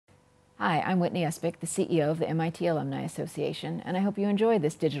Hi, I'm Whitney Espick, the CEO of the MIT Alumni Association, and I hope you enjoy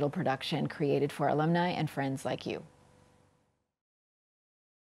this digital production created for alumni and friends like you.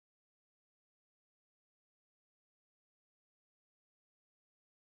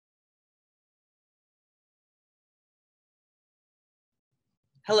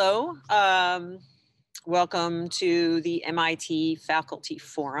 Hello, welcome to the MIT Faculty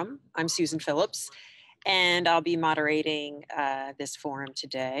Forum. I'm Susan Phillips, and I'll be moderating this forum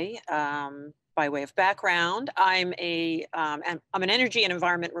today. By way of background, I'm an energy and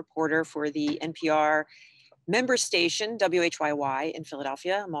environment reporter for the NPR member station, WHYY in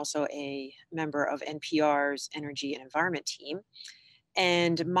Philadelphia. I'm also a member of NPR's Energy and Environment team.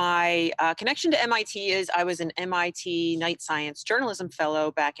 And my connection to MIT is I was an MIT Knight Science Journalism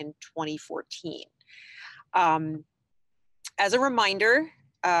Fellow back in 2014. As a reminder,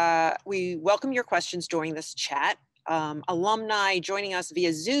 we welcome your questions during this chat. Alumni joining us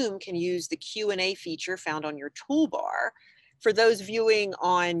via Zoom can use the Q&A feature found on your toolbar. For those viewing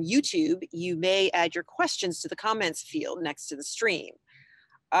on YouTube, you may add your questions to the comments field next to the stream.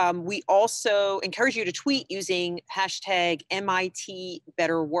 We also encourage you to tweet using hashtag MIT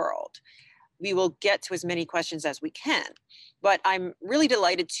Better World. We will get to as many questions as we can, but I'm really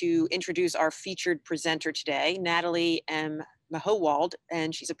delighted to introduce our featured presenter today, Natalie M. Mahowald,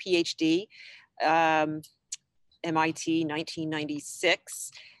 and she's a PhD, MIT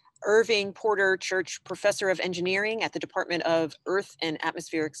 1996, Irving Porter Church Professor of Engineering at the Department of Earth and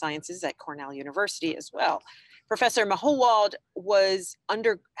Atmospheric Sciences at Cornell University as well. Professor Mahowald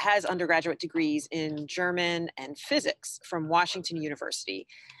has undergraduate degrees in German and physics from Washington University,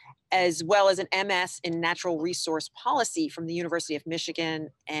 as well as an MS in natural resource policy from the University of Michigan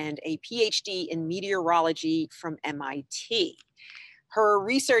and a PhD in meteorology from MIT. Her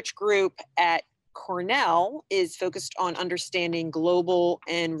research group at Cornell is focused on understanding global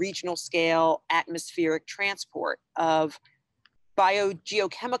and regional scale atmospheric transport of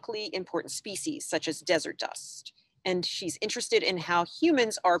biogeochemically important species such as desert dust. And she's interested in how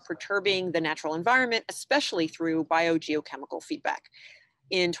humans are perturbing the natural environment, especially through biogeochemical feedback.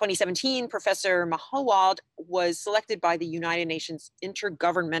 In 2017, Professor Mahowald was selected by the United Nations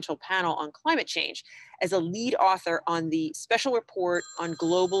Intergovernmental Panel on Climate Change as a lead author on the special report on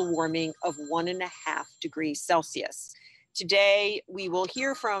global warming of 1.5 degrees Celsius. Today, we will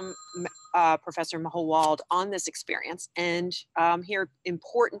hear from Professor Mahowald on this experience and hear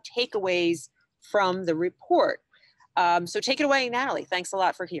important takeaways from the report. So take it away, Natalie. Thanks a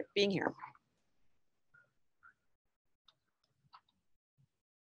lot for being here.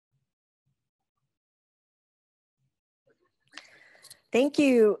 Thank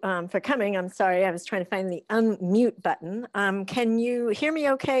you for coming. I'm sorry, I was trying to find the unmute button. Can you hear me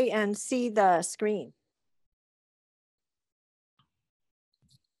okay and see the screen?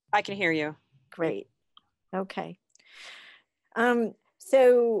 I can hear you. Great. Okay. Thank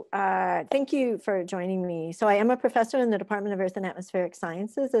you for joining me. So I am a professor in the Department of Earth and Atmospheric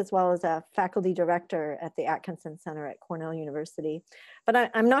Sciences, as well as a faculty director at the Atkinson Center at Cornell University.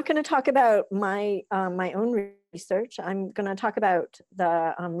 But I'm not going to talk about my own research. I'm going to talk about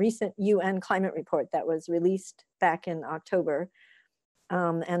the recent UN climate report that was released back in October.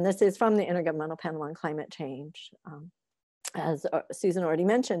 And this is from the Intergovernmental Panel on Climate Change, as Susan already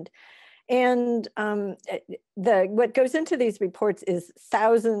mentioned. And what goes into these reports is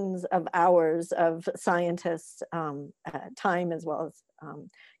thousands of hours of scientists' time, as well as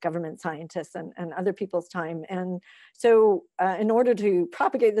government scientists and other people's time. And so in order to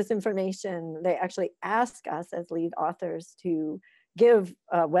propagate this information, they actually ask us as lead authors to give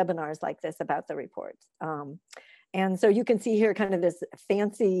webinars like this about the reports. And so you can see here kind of this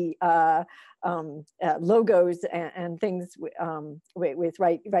fancy logos and things with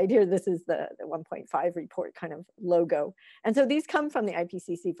right here, this is the 1.5 report kind of logo. And so these come from the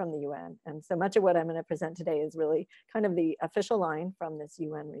IPCC, from the UN. And so much of what I'm going to present today is really kind of the official line from this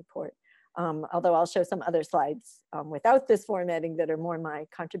UN report. Although I'll show some other slides without this formatting that are more my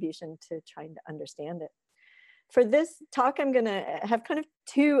contribution to trying to understand it. For this talk, I'm going to have kind of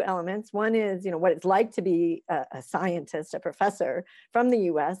two elements. One is, what it's like to be a scientist, a professor from the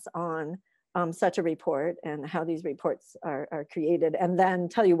US on such a report and how these reports are created, and then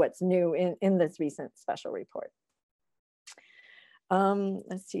tell you what's new in this recent special report.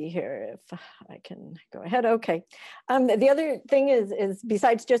 Let's see here if I can go ahead. Okay. The other thing is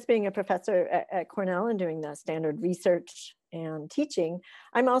besides just being a professor at Cornell and doing the standard research and teaching,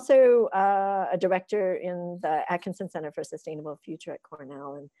 I'm also a director in the Atkinson Center for Sustainable Future at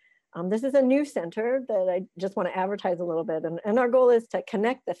Cornell. And this is a new center that I just want to advertise a little bit. And our goal is to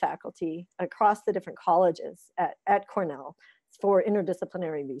connect the faculty across the different colleges at Cornell for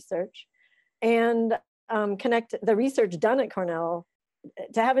interdisciplinary research and connect the research done at Cornell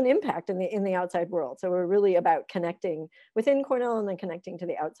to have an impact in the outside world. So we're really about connecting within Cornell and then connecting to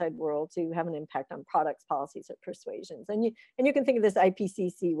the outside world to have an impact on products, policies, or persuasions. And you can think of this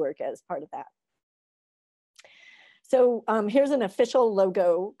IPCC work as part of that. So here's an official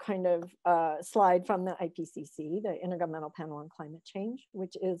logo kind of slide from the IPCC, the Intergovernmental Panel on Climate Change,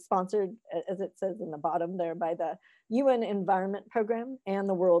 which is sponsored, as it says in the bottom there, by the UN Environment Program and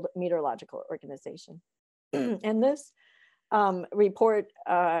the World Meteorological Organization. And this report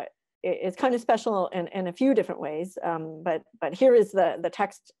is kind of special in a few different ways, but here is the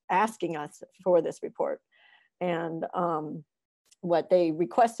text asking us for this report. And what they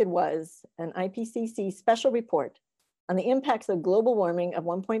requested was an IPCC special report on the impacts of global warming of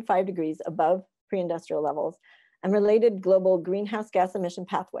 1.5 degrees above pre-industrial levels and related global greenhouse gas emission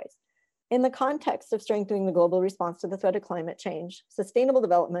pathways in the context of strengthening the global response to the threat of climate change, sustainable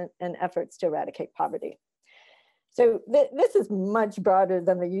development, and efforts to eradicate poverty. So this is much broader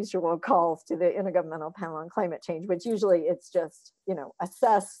than the usual calls to the Intergovernmental Panel on Climate Change, which usually it's just,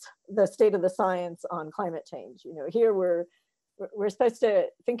 assess the state of the science on climate change. Here we're supposed to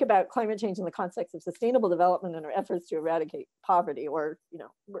think about climate change in the context of sustainable development and our efforts to eradicate poverty, or,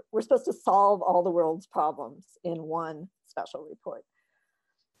 we're supposed to solve all the world's problems in one special report.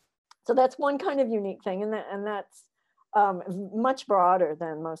 So that's one kind of unique thing, and that's much broader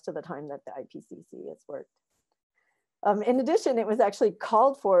than most of the time that the IPCC has worked. In addition, it was actually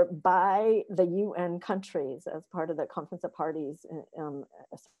called for by the UN countries as part of the Conference of Parties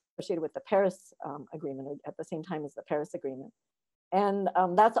associated with the Paris Agreement, or at the same time as the Paris Agreement. And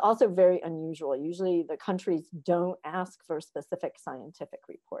that's also very unusual. Usually the countries don't ask for specific scientific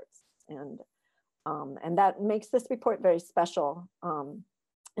reports. And that makes this report very special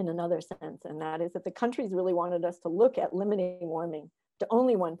in another sense. And that is that the countries really wanted us to look at limiting warming to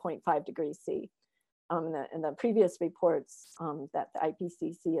only 1.5 degrees C. In the previous reports that the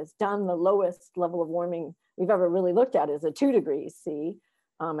IPCC has done, the lowest level of warming we've ever really looked at is a 2 degrees C.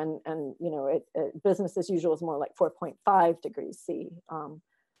 Business as usual is more like 4.5 degrees C,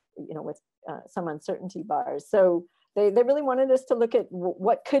 with some uncertainty bars. So they really wanted us to look at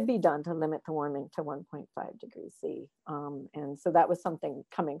what could be done to limit the warming to 1.5 degrees C. And so that was something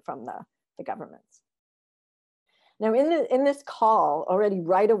coming from the governments. Now in this call, already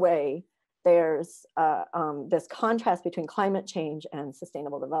right away, there's this contrast between climate change and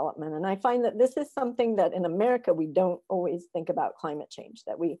sustainable development. And I find that this is something that in America, we don't always think about climate change,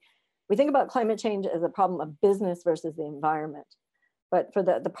 that we think about climate change as a problem of business versus the environment. But for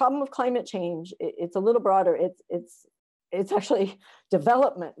the problem of climate change, it's a little broader. It's actually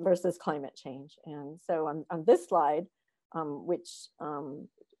development versus climate change. And so on this slide, which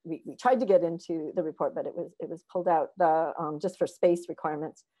we tried to get into the report, but it was pulled out just for space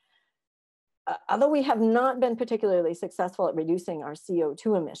requirements. Although we have not been particularly successful at reducing our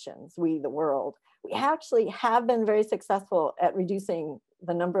CO2 emissions, we, the world, we actually have been very successful at reducing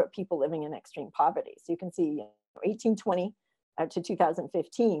the number of people living in extreme poverty. So you can see 1820 to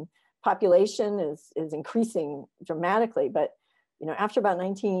 2015, population is increasing dramatically, but after about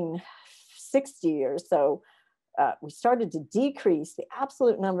 1960 or so, we started to decrease the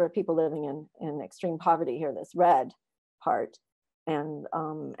absolute number of people living in extreme poverty here, this red part. And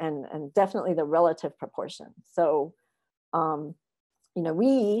definitely the relative proportion. So,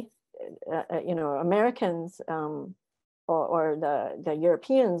 we, Americans or the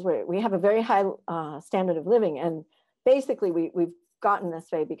Europeans, we have a very high standard of living, and basically we've gotten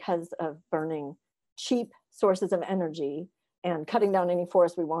this way because of burning cheap sources of energy and cutting down any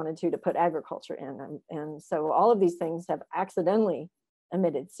forest we wanted to put agriculture in, and so all of these things have accidentally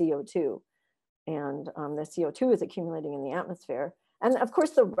emitted CO2. And the CO2 is accumulating in the atmosphere. And of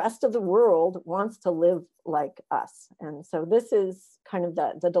course, the rest of the world wants to live like us. And so this is kind of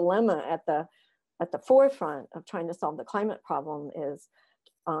the dilemma at the forefront of trying to solve the climate problem is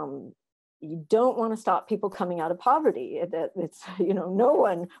you don't want to stop people coming out of poverty. It's, no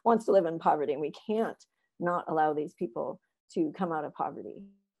one wants to live in poverty, and we can't not allow these people to come out of poverty.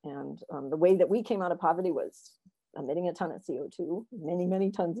 And the way that we came out of poverty was emitting a ton of CO2, many, many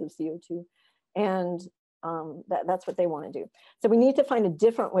tons of CO2. And that's what they want to do. So we need to find a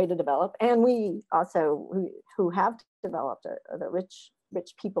different way to develop. And we also, who have developed, the rich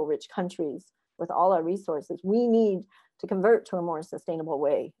people, rich countries with all our resources, we need to convert to a more sustainable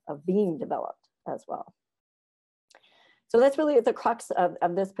way of being developed as well. So that's really at the crux of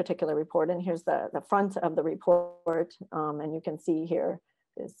this particular report. And here's the front of the report. And you can see here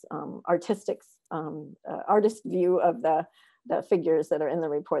this artist view of the figures that are in the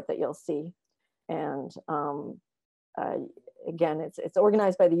report that you'll see. And again, it's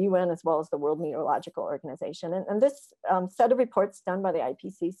organized by the UN as well as the World Meteorological Organization. And this set of reports done by the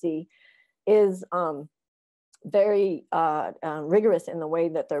IPCC is very rigorous in the way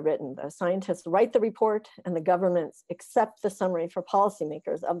that they're written. The scientists write the report and the governments accept the summary for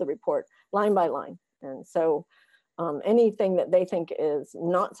policymakers of the report line by line. And so anything that they think is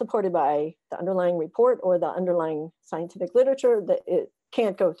not supported by the underlying report or the underlying scientific literature, that it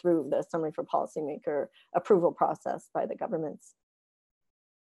can't go through the summary for policymaker approval process by the governments.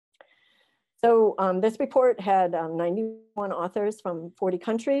 So this report had 91 authors from 40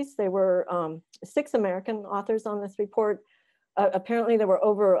 countries. There were 6 American authors on this report. Apparently there were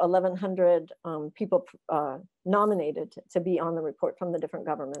over 1,100 people nominated to be on the report from the different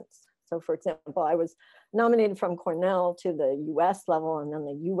governments. So for example, I was nominated from Cornell to the US level, and then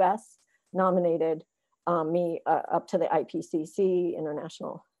the US nominated me up to the IPCC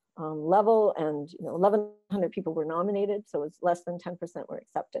international level, and 1,100 people were nominated, so it was less than 10% were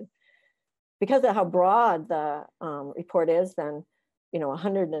accepted. Because of how broad the report is, then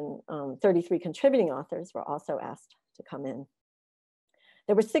 133 contributing authors were also asked to come in.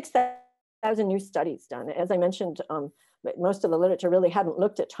 There were 6,000 new studies done. As I mentioned, most of the literature really hadn't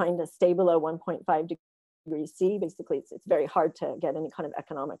looked at trying to stay below 1.5 degrees C. Basically, it's very hard to get any kind of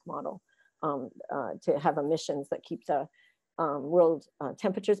economic model to have emissions that keep the world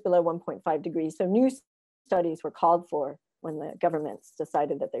temperatures below 1.5 degrees. So new studies were called for when the governments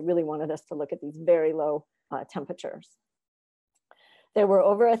decided that they really wanted us to look at these very low temperatures. There were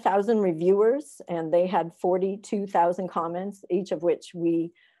over 1,000 reviewers, and they had 42,000 comments, each of which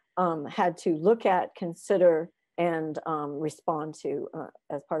we had to look at, consider, and respond to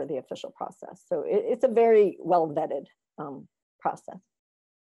as part of the official process. So it's a very well vetted process.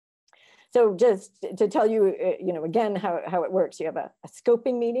 So just to tell you, again, how it works, you have a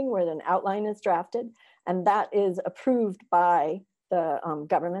scoping meeting where an outline is drafted, and that is approved by the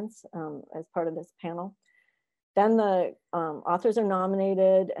governments as part of this panel. Then the authors are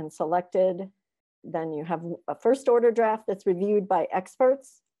nominated and selected. Then you have a first order draft that's reviewed by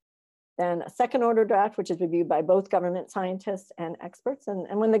experts. Then a second order draft, which is reviewed by both government scientists and experts.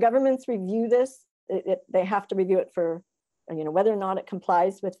 And when the governments review this, they have to review it for, whether or not it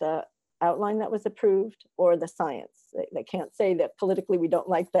complies with the outline that was approved or the science. They can't say that politically we don't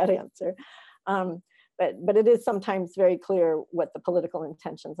like that answer. But it is sometimes very clear what the political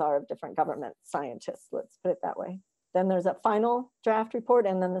intentions are of different government scientists, let's put it that way. Then there's a final draft report,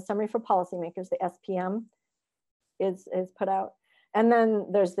 and then the summary for policymakers, the SPM, is put out. And then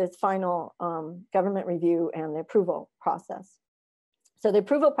there's this final government review and the approval process. So the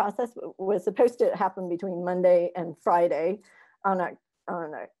approval process was supposed to happen between Monday and Friday on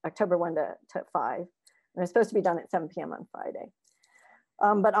October 1 to 5. And it was supposed to be done at 7 p.m. on Friday.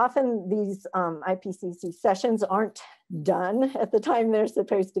 But often these IPCC sessions aren't done at the time they're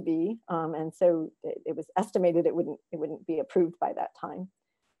supposed to be. And so it was estimated it wouldn't be approved by that time.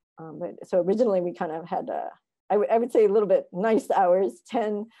 So originally we kind of had, I would say a little bit nice hours,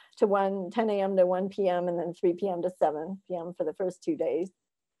 10 a.m. to 1 p.m. and then 3 p.m. to 7 p.m. for the first 2 days.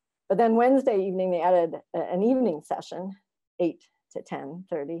 But then Wednesday evening, they added an evening session, 8 to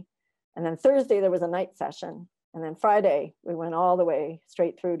 10:30. And then Thursday, there was a night session. And then Friday, we went all the way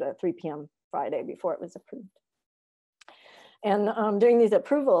straight through to 3 p.m. Friday before it was approved. And during these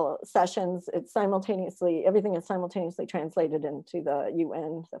approval sessions, everything is simultaneously translated into the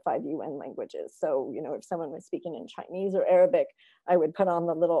UN, the 5 UN languages. So, if someone was speaking in Chinese or Arabic, I would put on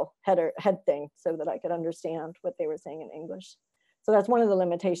the little head thing so that I could understand what they were saying in English. So that's one of the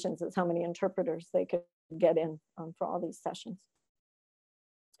limitations, is how many interpreters they could get in for all these sessions.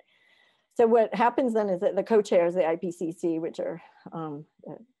 So what happens then is that the co-chairs, the IPCC, which are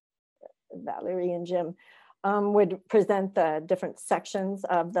Valerie and Jim, would present the different sections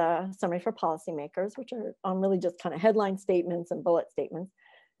of the summary for policymakers, which are really just kind of headline statements and bullet statements.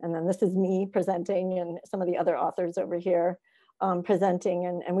 And then this is me presenting, and some of the other authors over here presenting,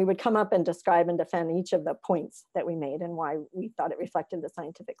 and we would come up and describe and defend each of the points that we made and why we thought it reflected the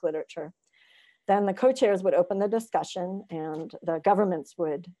scientific literature. Then the co-chairs would open the discussion, and the governments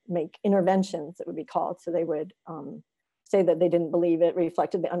would make interventions, it would be called. So they would say that they didn't believe it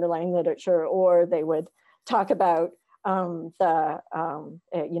reflected the underlying literature, or they would talk about ways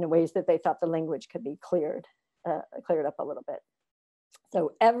that they thought the language could be cleared up a little bit.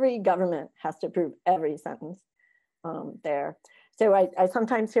 So every government has to approve every sentence there. So I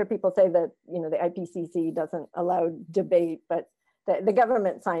sometimes hear people say that the IPCC doesn't allow debate, but the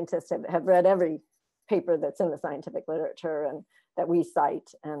government scientists have read every paper that's in the scientific literature and that we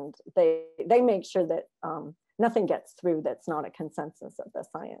cite, and they make sure that nothing gets through that's not a consensus of the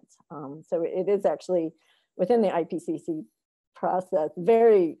science. So it is actually, within the IPCC process,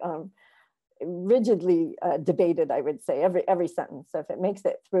 very rigidly debated, I would say, every sentence. So if it makes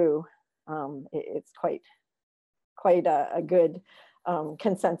it through, it's quite a good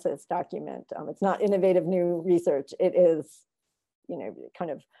consensus document. It's not innovative new research. It is,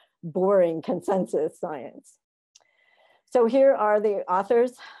 kind of boring consensus science. So here are the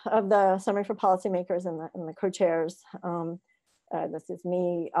authors of the Summary for Policymakers and the co-chairs. This is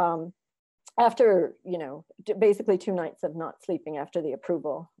me. After, basically 2 nights of not sleeping after the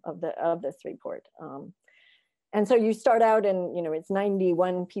approval of this report. And so you start out and, it's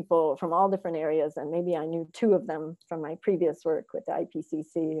 91 people from all different areas, and maybe I knew 2 of them from my previous work with the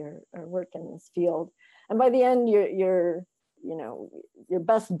IPCC or work in this field. And by the end, you're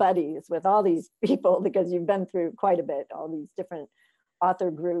best buddies with all these people because you've been through quite a bit, all these different author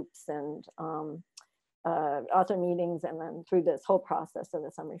groups and author meetings, and then through this whole process of the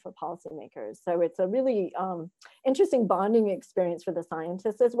Summary for Policymakers. So it's a really interesting bonding experience for the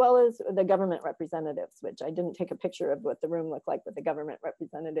scientists as well as the government representatives, which I didn't take a picture of what the room looked like with the government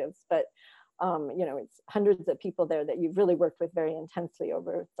representatives, but it's hundreds of people there that you've really worked with very intensely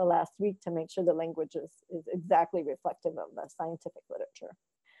over the last week to make sure the language is exactly reflective of the scientific literature.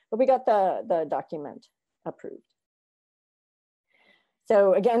 But we got the document approved.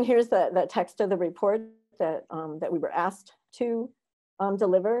 So again, here's the text of the report that we were asked to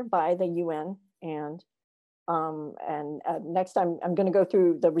deliver by the UN. And next I'm going to go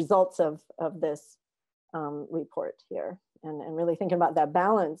through the results of this report here and really thinking about that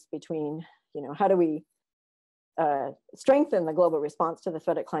balance between, how do we strengthen the global response to the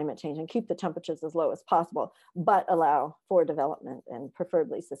threat of climate change and keep the temperatures as low as possible, but allow for development and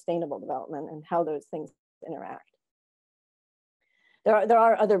preferably sustainable development, and how those things interact. There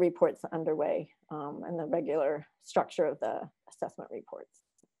are other reports underway and the regular structure of the assessment reports.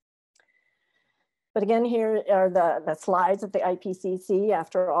 But again, here are the slides of the IPCC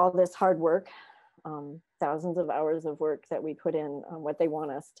after all this hard work, thousands of hours of work that we put in on what they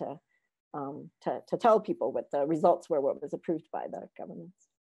want us to tell people what the results were, what was approved by the governments.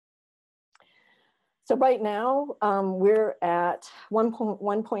 So right now, we're at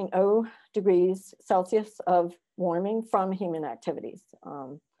 1.0 degrees Celsius of warming from human activities.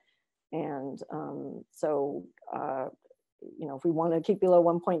 If we want to keep below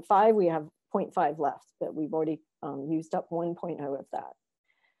 1.5, we have 0.5 left, but we've already used up 1.0 of that.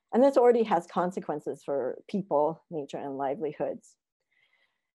 And this already has consequences for people, nature, and livelihoods.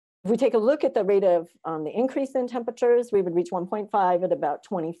 If we take a look at the rate of the increase in temperatures, we would reach 1.5 at about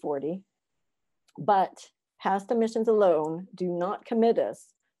 2040. But past emissions alone do not commit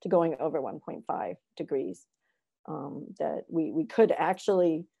us to going over 1.5 degrees. That we could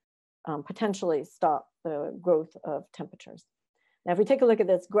actually potentially stop the growth of temperatures. Now, if we take a look at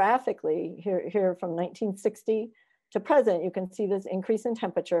this graphically, here from 1960 to present, you can see this increase in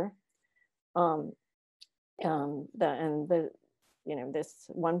temperature. This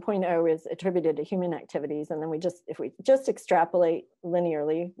 1.0 is attributed to human activities, and then if we just extrapolate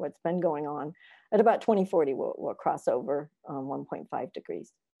linearly what's been going on, at about 2040 we'll cross over 1.5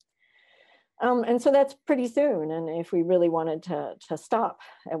 degrees. And so that's pretty soon. And if we really wanted to stop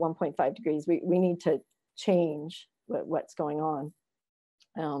at 1.5 degrees, we need to change what's going on.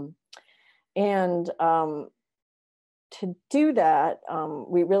 To do that,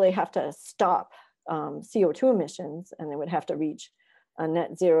 we really have to stop CO2 emissions, and they would have to reach a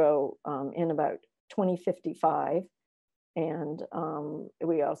net zero in about 2055. And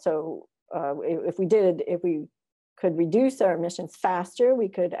we also, if we could reduce our emissions faster, we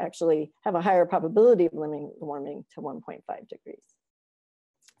could actually have a higher probability of limiting warming to 1.5 degrees.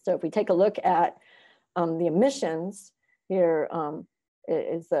 So if we take a look at the emissions, here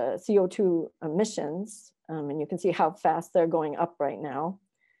is the CO2 emissions, and you can see how fast they're going up right now.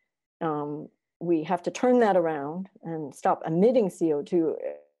 We have to turn that around and stop emitting CO2,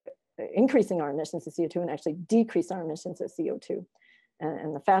 increasing our emissions of CO2, and actually decrease our emissions of CO2.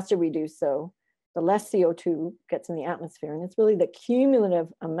 And the faster we do so, the less CO2 gets in the atmosphere. And it's really the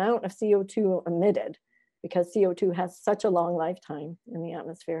cumulative amount of CO2 emitted, because CO2 has such a long lifetime in the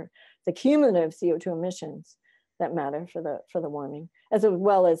atmosphere, the cumulative CO2 emissions that matter for the warming, as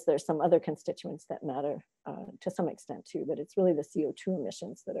well as there's some other constituents that matter to some extent too, but it's really the CO2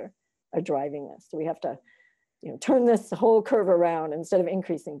 emissions that are driving this. So we have to turn this whole curve around, instead of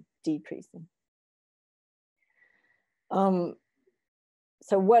increasing, decreasing.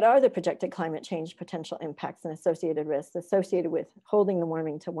 So what are the projected climate change potential impacts and associated risks associated with holding the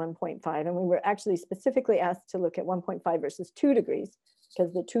warming to 1.5? And we were actually specifically asked to look at 1.5 versus 2 degrees,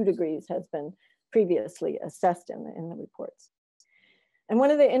 because the 2 degrees has been previously assessed in the reports. And one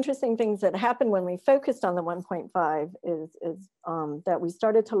of the interesting things that happened when we focused on the 1.5 is that we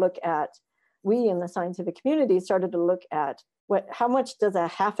started to look at, we in the scientific community started to look at how much does a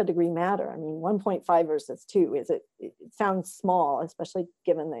half a degree matter? I mean, 1.5 versus 2, it sounds small, especially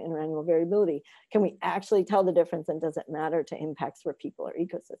given the interannual variability. Can we actually tell the difference, and does it matter to impacts for people or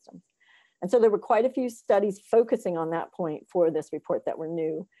ecosystems? And so there were quite a few studies focusing on that point for this report that were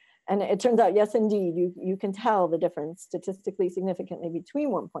new. And it turns out, yes, indeed, you can tell the difference statistically significantly between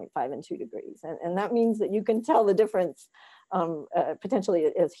 1.5 and 2 degrees. And that means that you can tell the difference potentially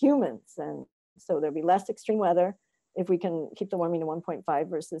as humans. And so there'll be less extreme weather if we can keep the warming to 1.5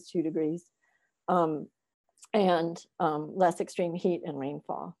 versus 2 degrees, and less extreme heat and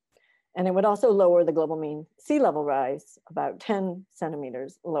rainfall. And it would also lower the global mean sea level rise about 10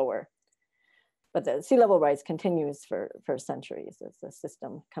 centimeters lower. But the sea level rise continues for centuries as the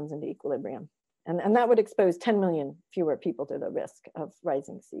system comes into equilibrium. And that would expose 10 million fewer people to the risk of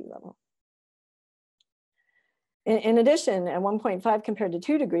rising sea level. In addition, at 1.5 compared to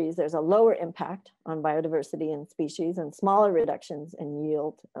 2 degrees, there's a lower impact on biodiversity and species and smaller reductions in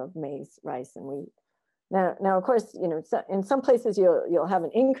yield of maize, rice, and wheat. Now, of course, you know, in some places you'll have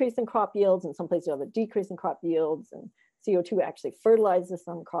an increase in crop yields, in some places you'll have a decrease in crop yields, and CO2 actually fertilizes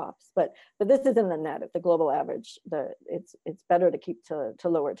some crops, but this is in the net at the global average. It's better to keep to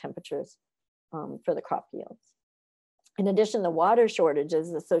lower temperatures for the crop yields. In addition, the water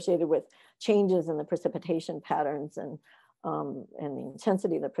shortages associated with changes in the precipitation patterns and the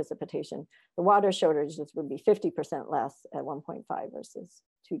intensity of the precipitation, the water shortages would be 50% less at 1.5 versus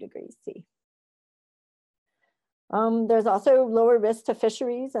 2 degrees C. There's also lower risk to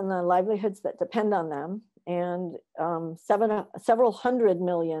fisheries and the livelihoods that depend on them, and several hundred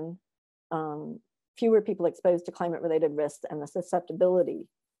million fewer people exposed to climate-related risks and the susceptibility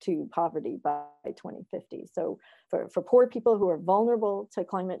to poverty by 2050. So for poor people who are vulnerable to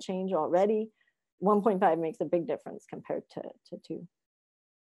climate change already, 1.5 makes a big difference compared to 2.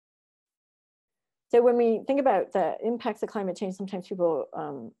 So when we think about the impacts of climate change, sometimes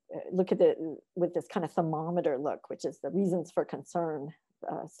people look at it with this kind of thermometer look, which is the reasons for concern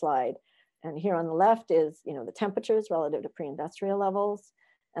slide. And here on the left is, you know, the temperatures relative to pre-industrial levels,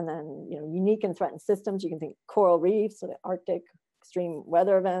 and then, you know, unique and threatened systems. You can think coral reefs, so the Arctic, extreme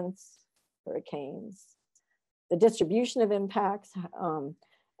weather events, hurricanes, the distribution of impacts,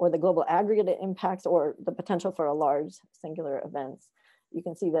 or the global aggregate impacts, or the potential for a large singular events. You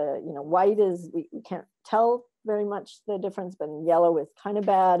can see the, you know, white is, we can't tell very much the difference, but yellow is kind of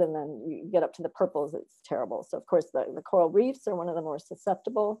bad. And then you get up to the purples, it's terrible. So of course the coral reefs are one of the more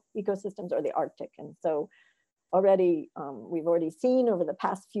susceptible ecosystems, or the Arctic. And so already, we've already seen over the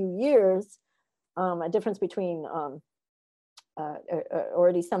past few years, a difference between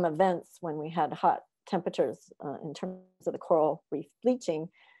already some events when we had hot temperatures in terms of the coral reef bleaching.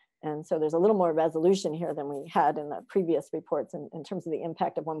 And so there's a little more resolution here than we had in the previous reports in terms of the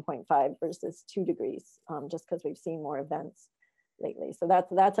impact of 1.5 versus 2 degrees, just because we've seen more events lately. So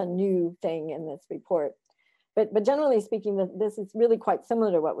that's a new thing in this report. But generally speaking, this is really quite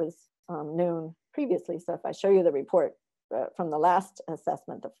similar to what was known previously. So if I show you the report from the last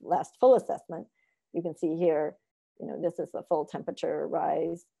assessment, the last full assessment, you can see here, you know, this is the full temperature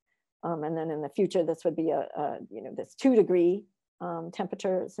rise. And then in the future, this would be you know, this 2 degree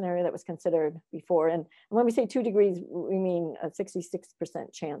temperature scenario that was considered before. And when we say 2 degrees, we mean a 66%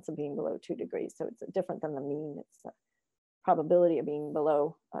 chance of being below 2 degrees. So it's different than the mean. It's the probability of being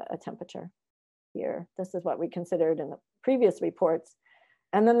below a temperature here. This is what we considered in the previous reports.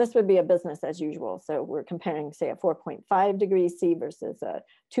 And then this would be a business as usual. So we're comparing, say, a 4.5 degrees C versus a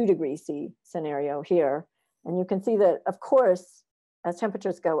 2 degrees C scenario here. And you can see that, of course, as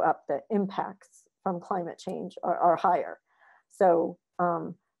temperatures go up, the impacts from climate change are higher. So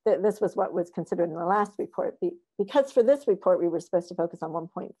this was what was considered in the last report. Because for this report, we were supposed to focus on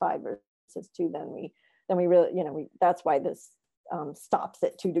 1.5 versus 2, then we really, you know, that's why this stops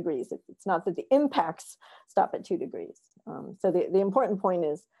at 2 degrees. It's not that the impacts stop at 2 degrees. So the important point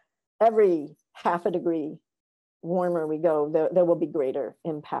is every half a degree warmer we go, there will be greater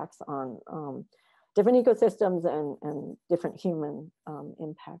impacts on different ecosystems and different human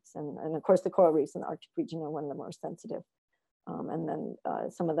impacts. And of course, the coral reefs in the Arctic region are one of the more sensitive. And then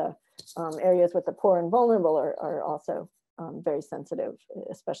some of the areas with the poor and vulnerable are also very sensitive,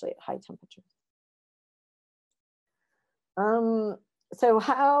 especially at high temperatures. So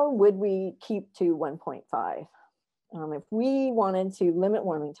how would we keep to 1.5? If we wanted to limit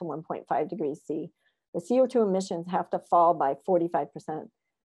warming to 1.5 degrees C, the CO2 emissions have to fall by 45%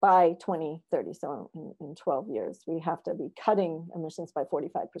 by 2030. So in 12 years, we have to be cutting emissions by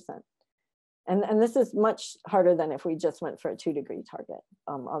 45%. And this is much harder than if we just went for a 2-degree target,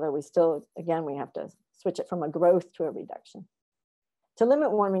 although we still, again, we have to switch it from a growth to a reduction. To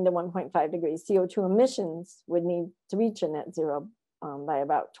limit warming to 1.5 degrees, CO2 emissions would need to reach a net zero by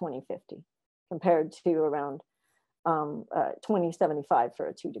about 2050, compared to around 2075 for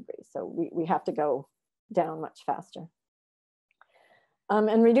a 2 degrees. So we have to go down much faster.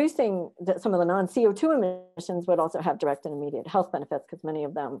 And reducing some of the non-CO2 emissions would also have direct and immediate health benefits, because many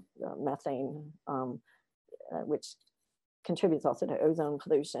of them, methane, which contributes also to ozone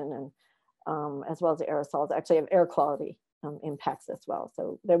pollution, and as well as the aerosols, actually have air quality impacts as well.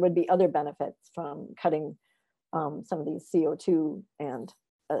 So there would be other benefits from cutting some of these CO2 and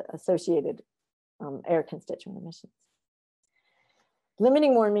associated air constituent emissions.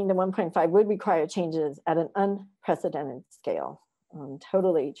 Limiting warming to 1.5 would require changes at an unprecedented scale.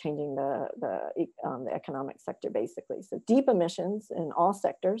 Totally changing the economic sector, basically. So deep emissions in all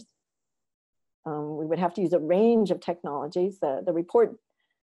sectors. We would have to use a range of technologies. The report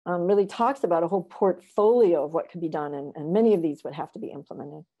really talks about a whole portfolio of what could be done, and many of these would have to be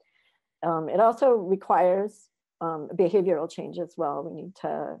implemented. It also requires behavioral change as well. We need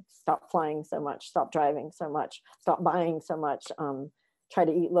to stop flying so much, stop driving so much, stop buying so much, try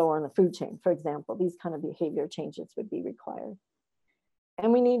to eat lower on the food chain, for example. These kind of behavior changes would be required.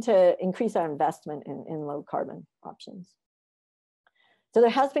 And we need to increase our investment in low carbon options. So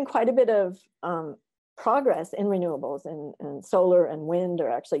there has been quite a bit of progress in renewables, and solar and wind are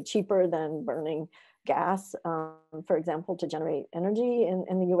actually cheaper than burning gas, for example, to generate energy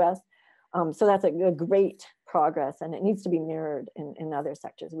in the US. So that's a great progress, and it needs to be mirrored in other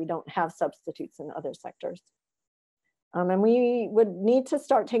sectors. We don't have substitutes in other sectors. And we would need to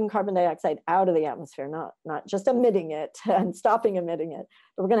start taking carbon dioxide out of the atmosphere, not just emitting it and stopping emitting it,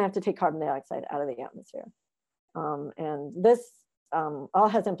 but we're going to have to take carbon dioxide out of the atmosphere. And this all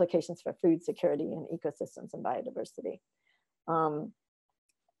has implications for food security and ecosystems and biodiversity.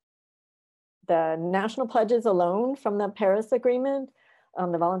 The national pledges alone from the Paris Agreement,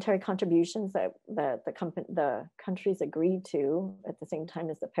 the voluntary contributions that the countries agreed to at the same time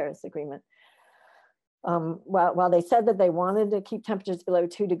as the Paris Agreement, while they said that they wanted to keep temperatures below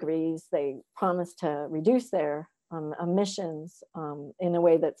 2 degrees, they promised to reduce their emissions in a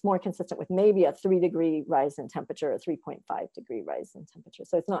way that's more consistent with maybe a 3-degree rise in temperature, a 3.5-degree rise in temperature.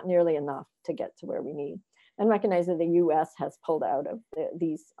 So it's not nearly enough to get to where we need. And recognize that the US has pulled out of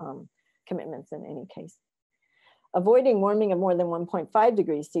these commitments in any case. Avoiding warming of more than 1.5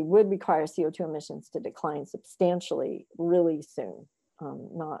 degrees C would require CO2 emissions to decline substantially really soon,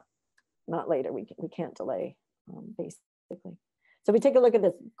 not later. We can't delay, basically. So if we take a look at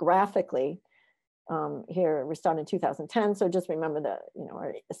this graphically, here we start in 2010. So just remember that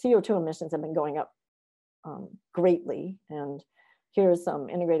our CO2 emissions have been going up greatly, and here's some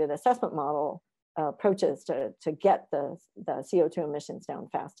integrated assessment model approaches to get the CO2 emissions down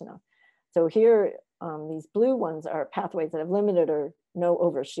fast enough. So here, these blue ones are pathways that have limited or no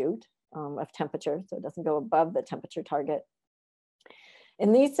overshoot of temperature, so it doesn't go above the temperature target.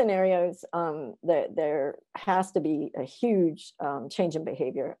 In these scenarios, there has to be a huge change in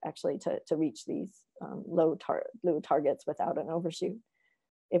behavior, actually, to reach these low targets without an overshoot.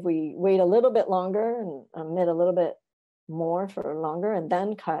 If we wait a little bit longer and emit a little bit more for longer and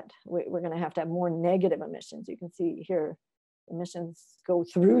then cut, we're going to have more negative emissions. You can see here, emissions go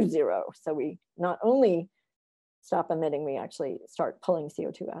through zero. So we not only stop emitting, we actually start pulling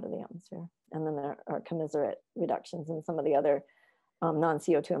CO2 out of the atmosphere. And then there are commensurate reductions in some of the other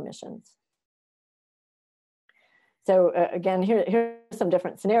non-CO2 emissions. So again, here's some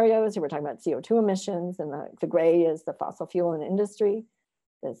different scenarios. Here we're talking about CO2 emissions, and the gray is the fossil fuel and industry.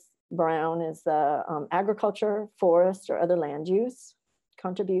 This brown is the agriculture, forest, or other land use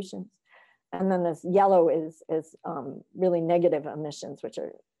contributions. And then this yellow is really negative emissions, which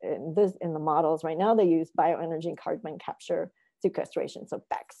are in the models right now. They use bioenergy and carbon capture sequestration, so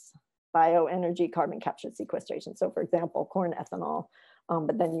BECS. Bioenergy, carbon capture, sequestration. So for example, corn ethanol,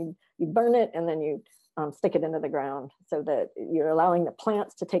 but then you burn it and then you stick it into the ground so that you're allowing the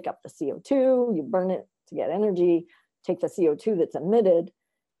plants to take up the CO2, you burn it to get energy, take the CO2 that's emitted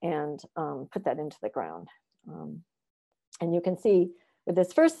and put that into the ground. And you can see with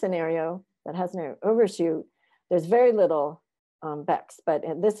this first scenario that has no overshoot, there's very little BECS, but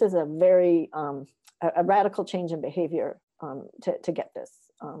this is a very a radical change in behavior to get this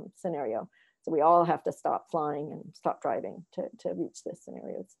scenario. So we all have to stop flying and stop driving to reach this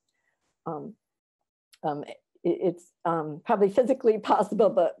scenario. It's probably physically possible,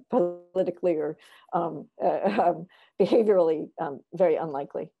 but politically or behaviorally very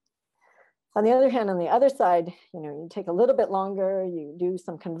unlikely. On the other hand, on the other side, you take a little bit longer, you do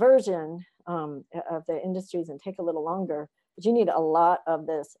some conversion of the industries and take a little longer, but you need a lot of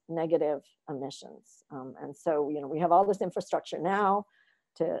this negative emissions. And so, we have all this infrastructure now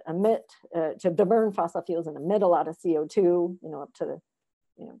to emit, to burn fossil fuels and emit a lot of CO2, up to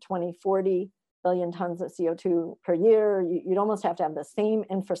 20, 40 billion tons of CO2 per year. You'd almost have to have the same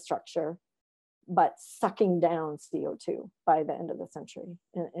infrastructure, but sucking down CO2 by the end of the century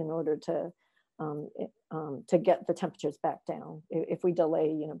in order to get the temperatures back down if we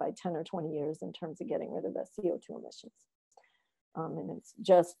delay, by 10 or 20 years in terms of getting rid of the CO2 emissions. And it's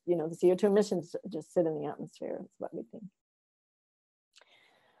just, the CO2 emissions just sit in the atmosphere, is what we think.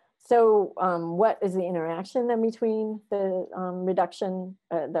 So what is the interaction then between the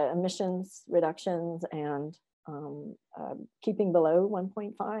the emissions reductions and keeping below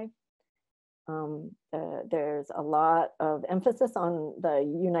 1.5? There's a lot of emphasis on the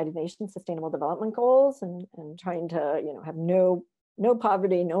United Nations Sustainable Development Goals and trying to, have no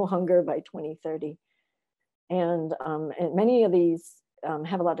poverty, no hunger by 2030. And many of these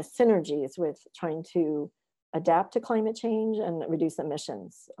have a lot of synergies with trying to adapt to climate change and reduce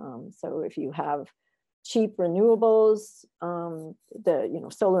emissions. So if you have cheap renewables,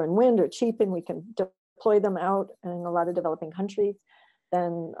 solar and wind are cheap and we can deploy them out in a lot of developing countries,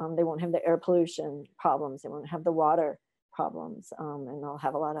 then they won't have the air pollution problems, they won't have the water problems, and they'll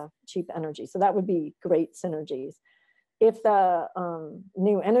have a lot of cheap energy. So that would be great synergies. If the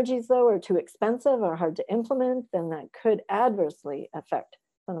new energies, though, are too expensive or hard to implement, then that could adversely affect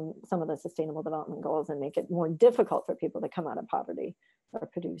some of the sustainable development goals and make it more difficult for people to come out of poverty or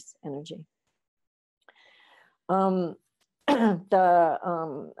produce energy. I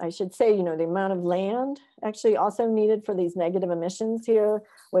should say, the amount of land actually also needed for these negative emissions here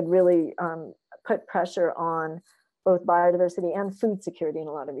would really put pressure on both biodiversity and food security in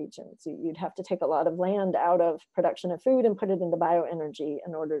a lot of regions. You'd have to take a lot of land out of production of food and put it into bioenergy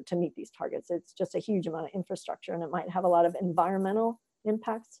in order to meet these targets. It's just a huge amount of infrastructure, and it might have a lot of environmental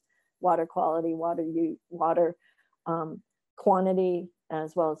impacts, water quality, water quantity,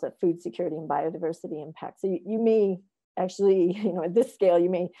 as well as the food security and biodiversity impacts. So you may actually, at this scale,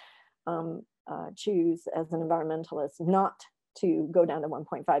 you may choose as an environmentalist not to go down to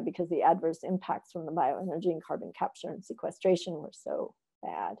 1.5 because the adverse impacts from the bioenergy and carbon capture and sequestration were so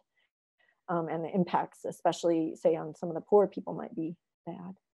bad. And the impacts, especially say on some of the poor people, might be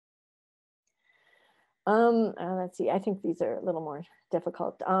bad. Let's see, I think these are a little more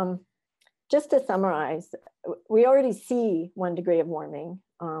difficult. Just to summarize, we already see 1 degree of warming,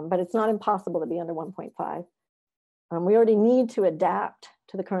 but it's not impossible to be under 1.5. We already need to adapt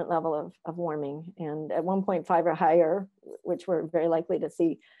to the current level of warming, and at 1.5 or higher, which we're very likely to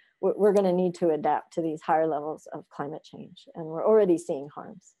see, we're going to need to adapt to these higher levels of climate change, and we're already seeing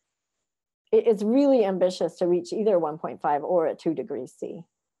harms. It's really ambitious to reach either 1.5 or at 2 degrees C.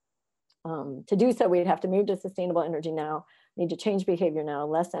 To do so, we'd have to move to sustainable energy now, need to change behavior now,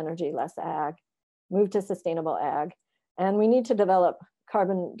 less energy, less ag, move to sustainable ag, and we need to develop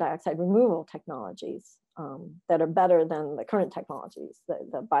carbon dioxide removal technologies that are better than the current technologies.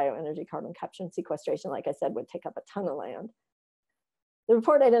 The bioenergy, carbon capture and sequestration, like I said, would take up a ton of land. The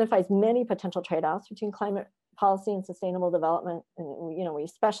report identifies many potential trade-offs between climate policy and sustainable development. And we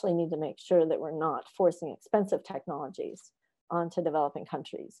especially need to make sure that we're not forcing expensive technologies onto developing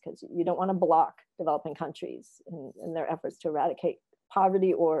countries, because you don't want to block developing countries in their efforts to eradicate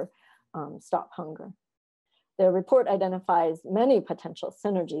poverty or stop hunger. The report identifies many potential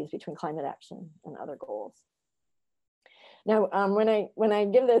synergies between climate action and other goals. Now, when I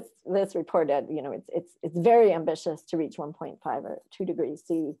give this report, it's very ambitious to reach 1.5 or 2 degrees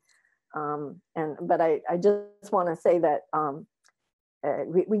C, but I just want to say that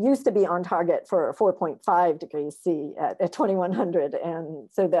we used to be on target for 4.5 degrees C at 2100, and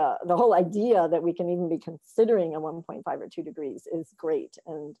so the whole idea that we can even be considering a 1.5 or 2 degrees is great.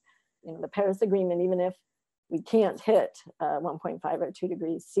 And the Paris Agreement, even if we can't hit 1.5 or 2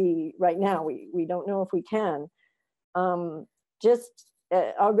 degrees C right now, we don't know if we can. Already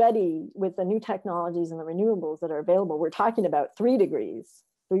with the new technologies and the renewables that are available, we're talking about 3 degrees,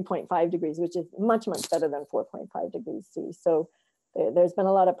 3.5 degrees, which is much, much better than 4.5 degrees C. So there's been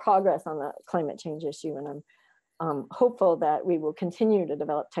a lot of progress on the climate change issue, and I'm hopeful that we will continue to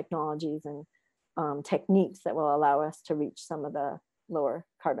develop technologies and techniques that will allow us to reach some of the lower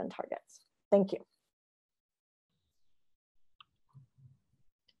carbon targets. Thank you.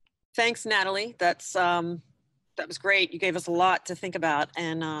 Thanks, Natalie. That was great. You gave us a lot to think about,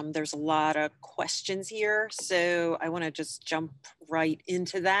 and there's a lot of questions here. So I want to just jump right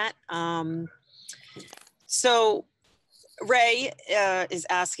into that. So Ray is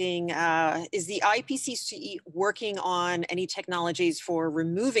asking, is the IPCC working on any technologies for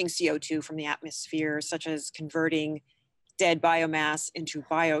removing CO2 from the atmosphere, such as converting dead biomass into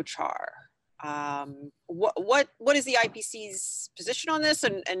biochar? What is the IPCC's position on this,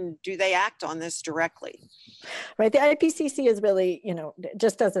 and do they act on this directly? Right, the IPCC is really,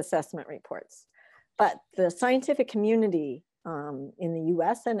 just does assessment reports, but the scientific community in the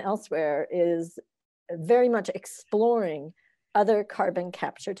US and elsewhere is very much exploring other carbon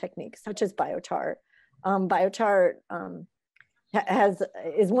capture techniques, such as biochar. Biochar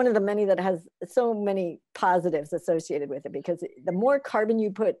is one of the many that has so many positives associated with it, because the more carbon you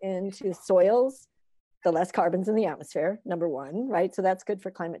put into soils, the less carbon's in the atmosphere, number one, right? So that's good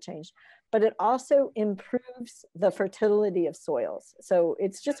for climate change, but it also improves the fertility of soils. So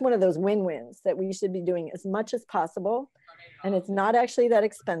it's just one of those win-wins that we should be doing as much as possible. And it's not actually that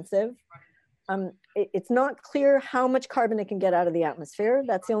expensive. It's not clear how much carbon it can get out of the atmosphere.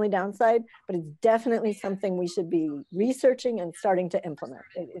 That's the only downside, but it's definitely something we should be researching and starting to implement.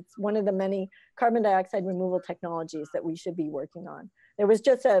 It's one of the many carbon dioxide removal technologies that we should be working on. There was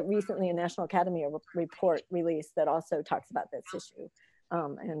just recently a National Academy report released that also talks about this issue.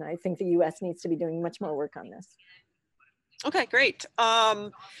 And I think the US needs to be doing much more work on this. Okay, great.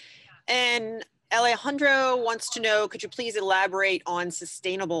 And Alejandro wants to know, could you please elaborate on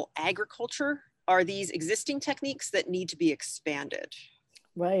sustainable agriculture? Are these existing techniques that need to be expanded?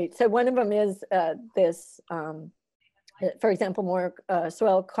 Right, so one of them is this, for example, more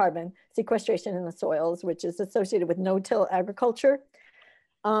soil carbon sequestration in the soils, which is associated with no-till agriculture.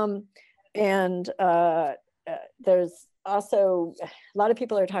 There's also, a lot of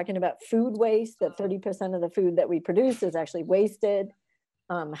people are talking about food waste, that 30% of the food that we produce is actually wasted.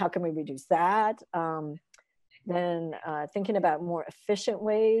 How can we reduce that? Then thinking about more efficient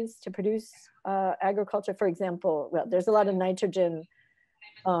ways to produce agriculture. For example, well, there's a lot of nitrogen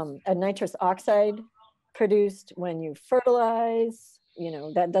and nitrous oxide produced when you fertilize.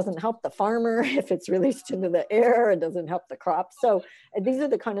 That doesn't help the farmer if it's released into the air. It doesn't help the crop. So these are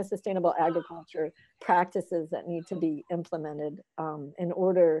the kind of sustainable agriculture practices that need to be implemented in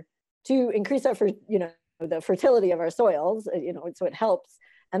order to increase our, the fertility of our soils, so it helps.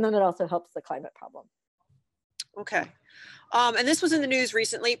 And then it also helps the climate problem. Okay. And this was in the news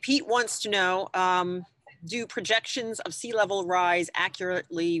recently. Pete wants to know, do projections of sea level rise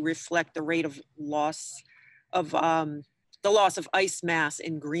accurately reflect the rate of loss of ice mass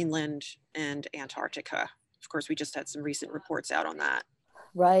in Greenland and Antarctica? Of course, we just had some recent reports out on that.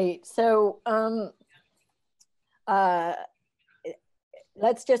 Right. So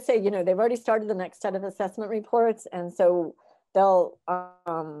let's just say, they've already started the next set of assessment reports. And so they'll,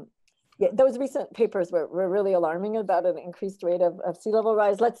 those recent papers were really alarming about an increased rate of sea level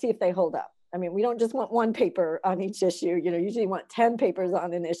rise. Let's see if they hold up. I mean, we don't just want one paper on each issue, usually you want 10 papers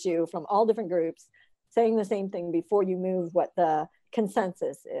on an issue from all different groups saying the same thing before you move what the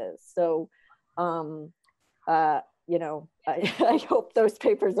consensus is. So, I hope those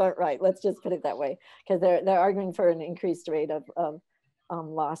papers aren't right. Let's just put it that way, because they're arguing for an increased rate of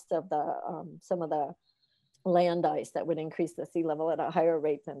loss of the some of the land ice that would increase the sea level at a higher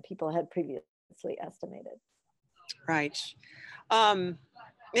rate than people had previously estimated. Right.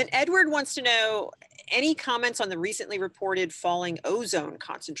 And Edward wants to know, any comments on the recently reported falling ozone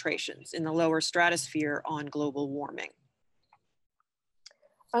concentrations in the lower stratosphere on global warming?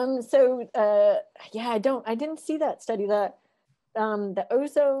 Yeah, I didn't see that study. That the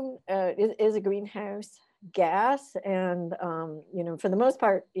ozone is a greenhouse gas, and for the most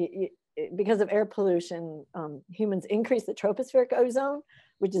part, because of air pollution, humans increase the tropospheric ozone,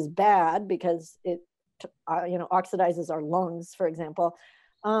 which is bad because it oxidizes our lungs, for example.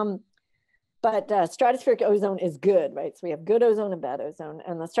 But stratospheric ozone is good, right? So we have good ozone and bad ozone,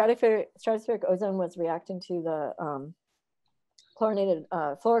 and the stratospheric ozone was reacting to the chlorinated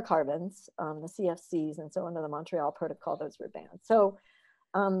fluorocarbons, the CFCs, and so under the Montreal Protocol, those were banned. So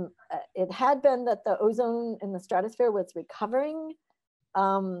it had been that the ozone in the stratosphere was recovering.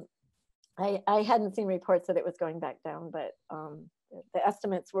 I hadn't seen reports that it was going back down, but the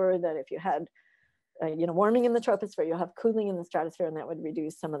estimates were that if you had warming in the troposphere, you'll have cooling in the stratosphere, and that would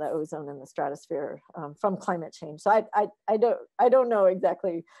reduce some of the ozone in the stratosphere from climate change. So I don't know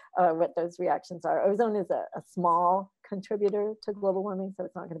exactly what those reactions are. Ozone is a small contributor to global warming, so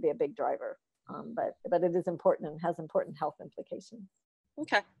it's not going to be a big driver, but it is important and has important health implications.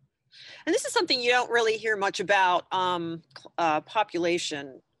 Okay. And this is something you don't really hear much about,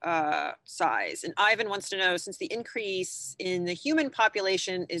 population size. And Ivan wants to know, since the increase in the human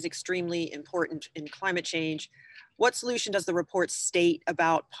population is extremely important in climate change, What solution does the report state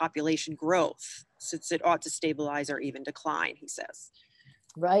about population growth, since it ought to stabilize or even decline, he says?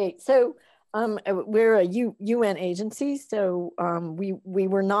 Right. So we're a UN agency, so we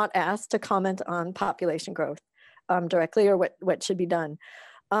were not asked to comment on population growth directly or what should be done.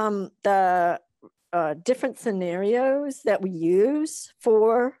 The different scenarios that we use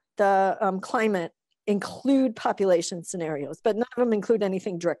for the climate include population scenarios, but none of them include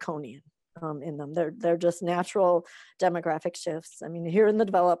anything draconian in them. They're just natural demographic shifts. I mean, here in the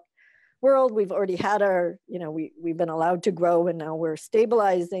developed world, we've already had our, we've been allowed to grow, and now we're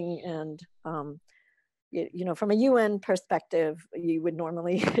stabilizing. And from a UN perspective, you would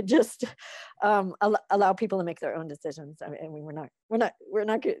normally just allow people to make their own decisions. I mean,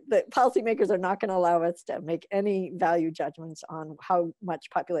 the policymakers are not going to allow us to make any value judgments on how much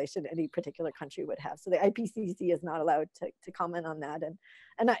population any particular country would have. So the IPCC is not allowed to comment on that.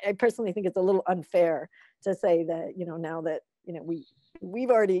 And I personally think it's a little unfair to say that, now that,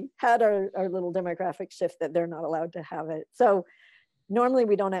 we've already had our little demographic shift, that they're not allowed to have it. So normally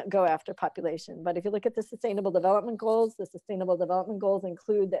we don't go after population, but if you look at the Sustainable Development Goals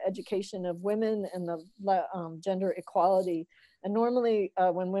include the education of women and the gender equality. And normally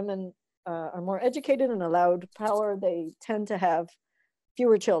when women are more educated and allowed power, they tend to have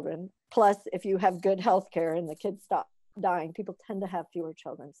fewer children. Plus, if you have good health care and the kids stop dying, people tend to have fewer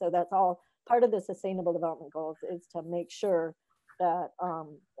children. So that's all part of the Sustainable Development Goals, is to make sure that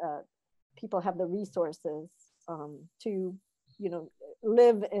people have the resources to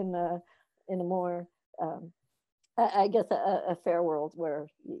live in a more, I guess, a fair world where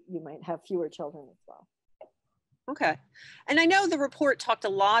you might have fewer children as well. Okay. And I know the report talked a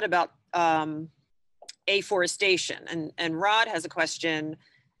lot about afforestation, and Rod has a question.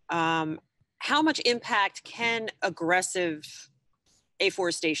 How much impact can aggressive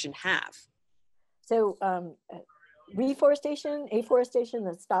afforestation have? So reforestation, afforestation,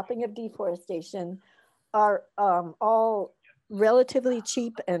 the stopping of deforestation are all relatively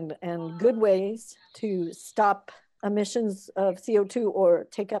cheap and good ways to stop emissions of CO2 or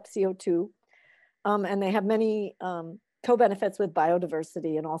take up CO2. And they have many co-benefits with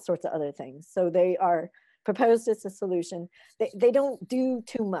biodiversity and all sorts of other things. So they are proposed as a solution. They don't do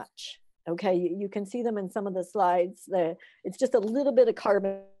too much. Okay, you can see them in some of the slides. It's just a little bit of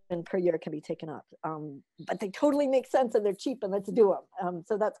carbon per year can be taken up, but they totally make sense and they're cheap, and let's do them.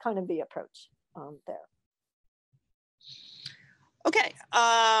 So that's kind of the approach there. Okay,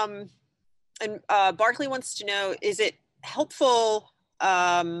 and Barkley wants to know, is it helpful,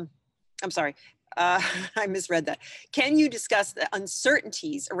 I'm sorry, I misread that. Can you discuss the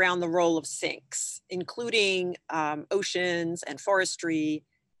uncertainties around the role of sinks, including oceans and forestry,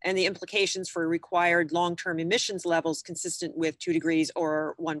 and the implications for required long-term emissions levels consistent with 2 degrees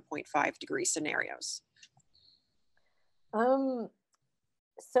or 1.5 degree scenarios?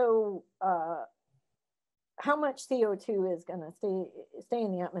 So how much CO2 is going to stay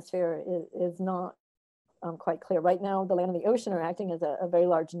in the atmosphere is not quite clear. Right now, the land and the ocean are acting as a very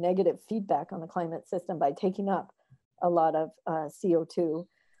large negative feedback on the climate system by taking up a lot of CO2.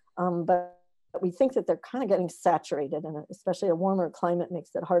 But we think that they're kind of getting saturated, and especially a warmer climate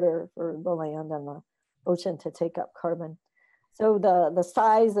makes it harder for the land and the ocean to take up carbon. So the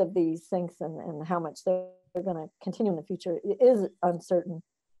size of these sinks and how much they're going to continue in the future is uncertain.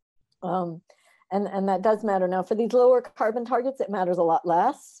 And that does matter. Now, for these lower carbon targets, it matters a lot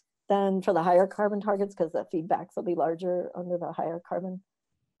less than for the higher carbon targets, because the feedbacks will be larger under the higher carbon,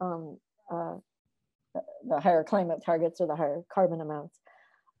 the higher climate targets or the higher carbon amounts.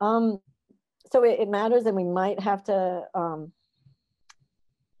 So it matters, and we might have to,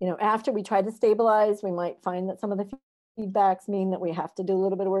 after we try to stabilize, we might find that some of the feedbacks mean that we have to do a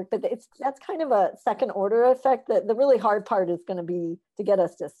little bit of work, but that's kind of a second order effect. That the really hard part is going to be to get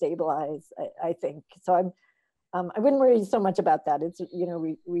us to stabilize, I think. So I wouldn't worry so much about that. It's,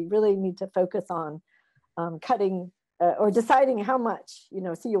 we really need to focus on cutting or deciding how much,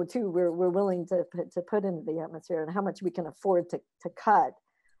 CO2 we're willing to put into the atmosphere and how much we can afford to cut.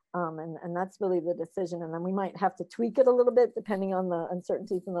 And that's really the decision. And then we might have to tweak it a little bit depending on the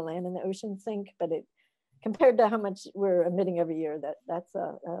uncertainties in the land and the ocean sink, but compared to how much we're emitting every year, that's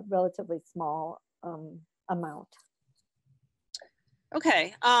a relatively small amount.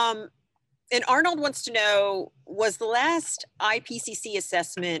 Okay. And Arnold wants to know, was the last IPCC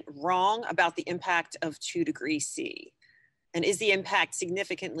assessment wrong about the impact of 2 degrees C? And is the impact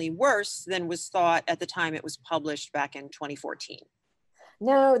significantly worse than was thought at the time it was published back in 2014?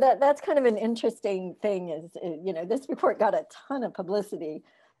 No, that's kind of an interesting thing is, this report got a ton of publicity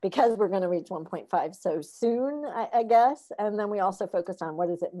because we're going to reach 1.5 so soon, I guess. And then we also focused on what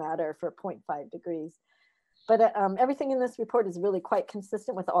does it matter for 0.5 degrees. But everything in this report is really quite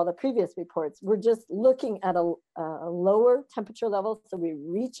consistent with all the previous reports. We're just looking at a lower temperature level, so we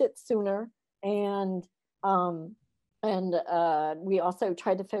reach it sooner, and we also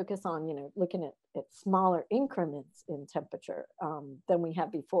tried to focus on, looking at smaller increments in temperature than we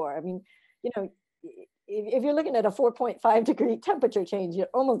had before. I mean, if you're looking at a 4.5 degree temperature change,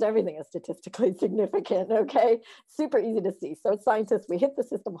 almost everything is statistically significant, okay? Super easy to see. So as scientists, we hit the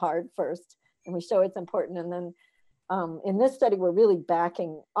system hard first, and we show it's important. And then in this study, we're really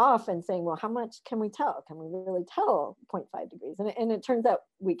backing off and saying, well, how much can we tell? Can we really tell 0.5 degrees? And it turns out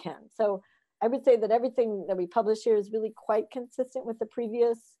we can. So I would say that everything that we publish here is really quite consistent with the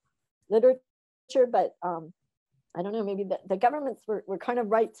previous literature, but I don't know, maybe the governments were kind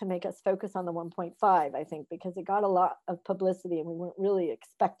of right to make us focus on the 1.5, I think, because it got a lot of publicity and we weren't really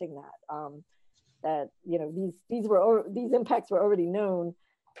expecting that. These impacts were already known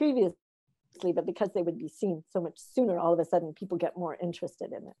previously, but because they would be seen so much sooner, all of a sudden people get more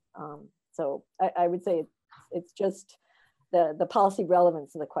interested in it. So I would say it's just the policy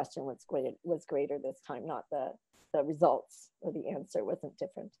relevance of the question was greater this time, not the results, or the answer wasn't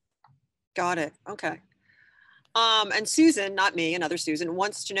different. Got it. Okay. And Susan, not me, another Susan,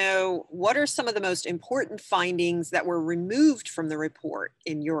 wants to know, what are some of the most important findings that were removed from the report,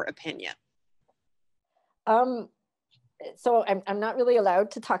 in your opinion? So I'm not really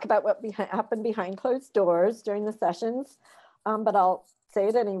allowed to talk about what happened behind closed doors during the sessions, but I'll say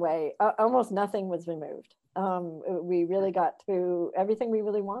it anyway. Almost nothing was removed. We really got through everything we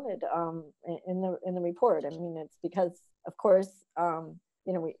really wanted in the report. I mean, it's because, of course,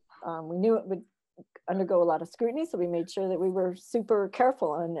 we knew it would undergo a lot of scrutiny, so we made sure that we were super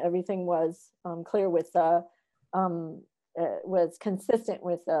careful and everything was clear with was consistent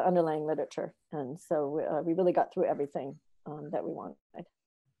with the underlying literature, and so we really got through everything that we wanted.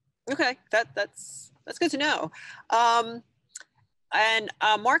 Okay, that's good to know. And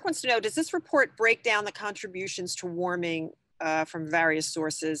Mark wants to know, does this report break down the contributions to warming from various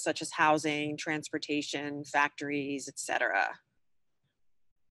sources such as housing, transportation, factories, etc.?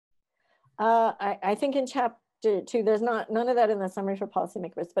 I think in chapter 2, there's none of that in the summary for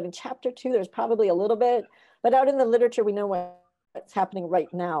policymakers, but in chapter 2, there's probably a little bit, but out in the literature, we know what's happening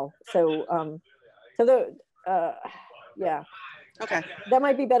right now. So, yeah. Okay. That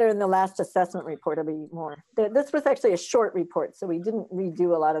might be better in the last assessment report. It'll be more. This was actually a short report, so we didn't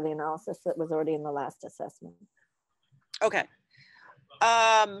redo a lot of the analysis that was already in the last assessment. Okay.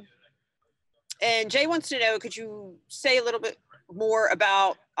 And Jay wants to know, could you say a little bit more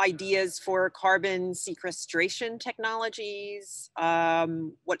about ideas for carbon sequestration technologies?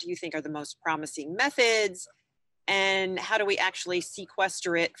 What do you think are the most promising methods? And how do we actually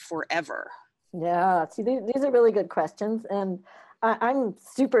sequester it forever? Yeah, see, these are really good questions. And I'm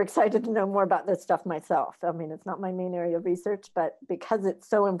super excited to know more about this stuff myself. I mean, it's not my main area of research, but because it's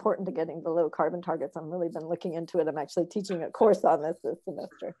so important to getting the low carbon targets, I've really been looking into it. I'm actually teaching a course on this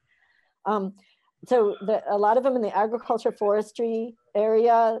semester. So a lot of them in the agriculture forestry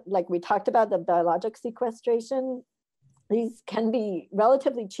area, like we talked about, the biologic sequestration, these can be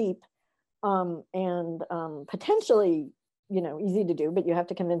relatively cheap and potentially, easy to do, but you have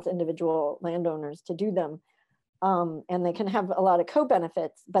to convince individual landowners to do them. And they can have a lot of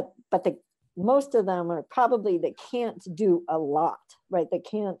co-benefits, but most of them are probably, they can't do a lot, right?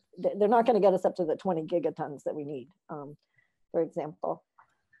 They're not going to get us up to the 20 gigatons that we need, for example.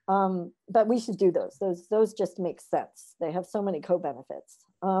 But we should do those. Those just make sense. They have so many co-benefits.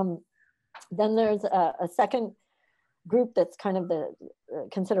 Then there's a second group that's kind of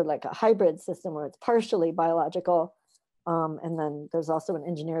considered like a hybrid system where it's partially biological. And then there's also an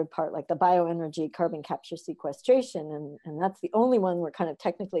engineered part like the bioenergy carbon capture sequestration. And that's the only one we're kind of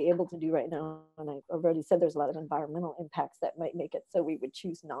technically able to do right now. And I've already said there's a lot of environmental impacts that might make it so we would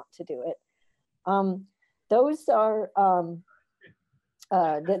choose not to do it. Those are,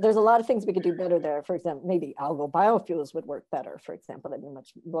 there's a lot of things we could do better there. For example, maybe algal biofuels would work better. For example, they'd be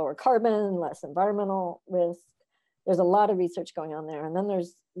much lower carbon, less environmental risk. There's a lot of research going on there. And then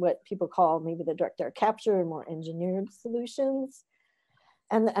there's what people call maybe the direct air capture, more engineered solutions.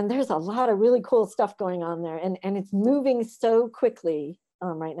 And there's a lot of really cool stuff going on there. And it's moving so quickly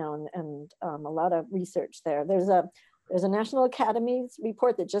right now, and a lot of research there. There's a National Academies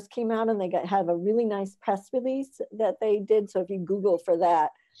report that just came out, and they have a really nice press release that they did. So if you Google for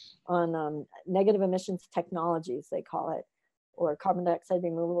that on negative emissions technologies, they call it, or carbon dioxide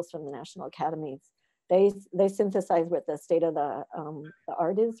removals from the National Academies, they synthesize what the state of the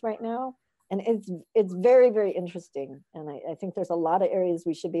art is right now. And it's very, very interesting. And I think there's a lot of areas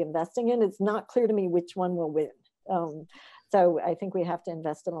we should be investing in. It's not clear to me which one will win. So I think we have to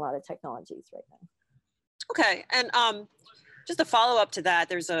invest in a lot of technologies right now. Okay, and just a follow up to that,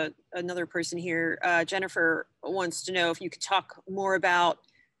 there's another person here. Jennifer wants to know if you could talk more about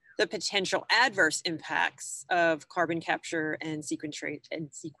the potential adverse impacts of carbon capture and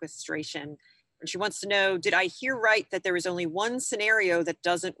sequestration. And she wants to know, did I hear right that there is only one scenario that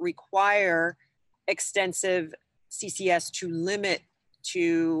doesn't require extensive CCS to limit it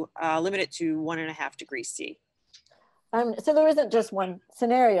to 1.5 degrees C? So there isn't just one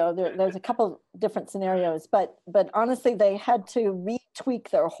scenario. There's a couple different scenarios, but honestly, they had to retweak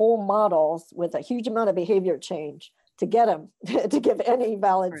their whole models with a huge amount of behavior change to get them to give any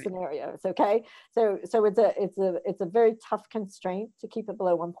valid scenarios. Okay, so it's a very tough constraint to keep it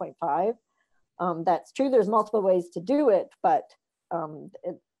below 1.5. That's true. There's multiple ways to do it, but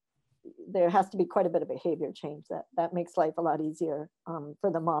there has to be quite a bit of behavior change that makes life a lot easier for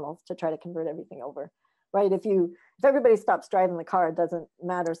the models to try to convert everything over. Right? If everybody stops driving the car, it doesn't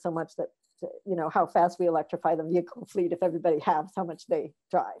matter so much that, you know, how fast we electrify the vehicle fleet if everybody halves how much they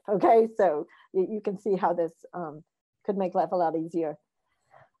drive. Okay, so you can see how this could make life a lot easier.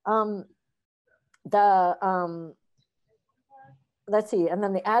 Let's see, and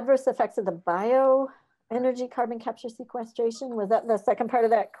then the adverse effects of the bioenergy carbon capture sequestration, was that the second part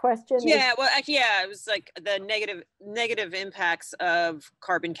of that question? Yeah, well, yeah, it was like the negative impacts of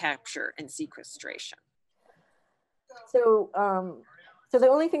carbon capture and sequestration. So the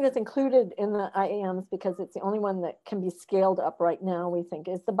only thing that's included in the IAMs, because it's the only one that can be scaled up right now, we think,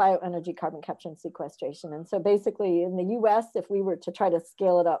 is the bioenergy carbon capture and sequestration. And so basically in the US, if we were to try to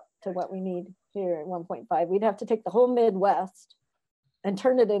scale it up to what we need here at 1.5, we'd have to take the whole Midwest and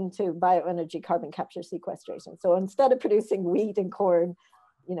turn it into bioenergy carbon capture sequestration. So instead of producing wheat and corn,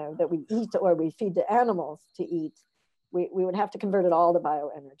 you know, that we eat or we feed to animals to eat, we would have to convert it all to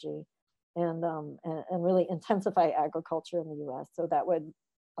bioenergy. And really intensify agriculture in the US. So that would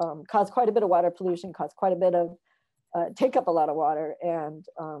cause quite a bit of water pollution, cause quite a bit of, take up a lot of water. And,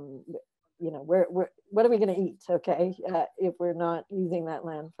 you know, what are we gonna eat, okay, if we're not using that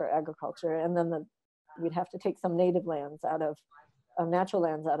land for agriculture? And then we'd have to take some native lands out of, natural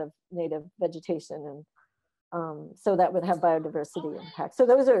lands out of native vegetation. And so that would have biodiversity impact. So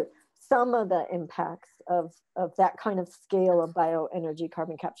those are some of the impacts of that kind of scale of bioenergy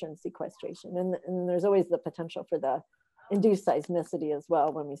carbon capture and sequestration. And there's always the potential for the induced seismicity as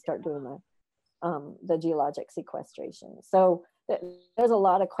well when we start doing the geologic sequestration. So there's a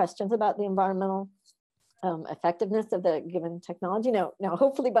lot of questions about the environmental effectiveness of the given technology. Now,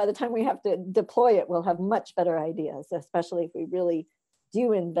 hopefully by the time we have to deploy it, we'll have much better ideas, especially if we really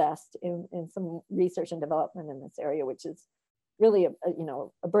do invest in some research and development in this area, which is really a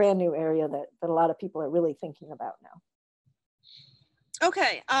brand new area that a lot of people are really thinking about now.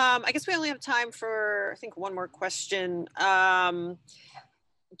 Okay, I guess we only have time for, I think, one more question.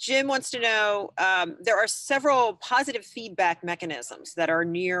 Jim wants to know, there are several positive feedback mechanisms that are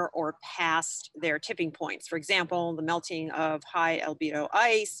near or past their tipping points. For example, the melting of high albedo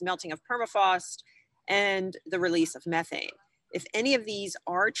ice, melting of permafrost, and the release of methane. If any of these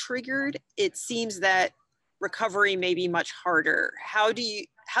are triggered, it seems that recovery may be much harder. How do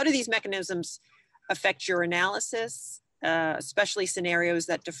these mechanisms affect your analysis, especially scenarios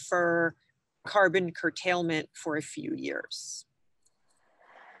that defer carbon curtailment for a few years?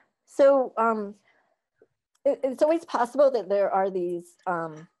 So it's always possible that there are these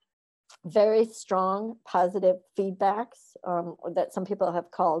very strong positive feedbacks that some people have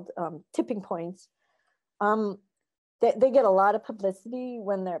called tipping points. They get a lot of publicity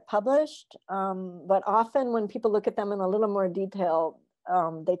when they're published, but often when people look at them in a little more detail,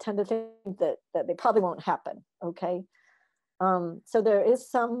 they tend to think that they probably won't happen, okay? So there is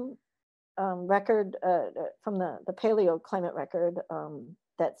some record from the paleo climate record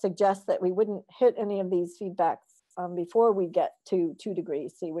that suggests that we wouldn't hit any of these feedbacks before we get to 2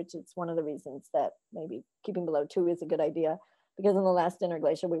 degrees C, which is one of the reasons that maybe keeping below 2 is a good idea, because in the last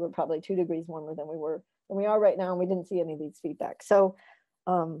interglacial, we were probably 2 degrees warmer than we are right now, and we didn't see any of these feedbacks. So,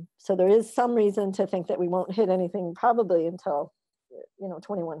 so there is some reason to think that we won't hit anything probably until,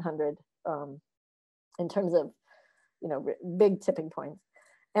 2100 in terms of, big tipping points.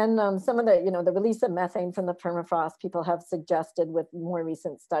 And some of the, the release of methane from the permafrost, people have suggested with more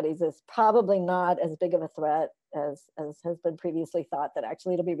recent studies is probably not as big of a threat as has been previously thought, that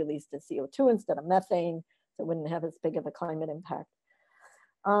actually it'll be released as CO2 instead of methane, so it wouldn't have as big of a climate impact.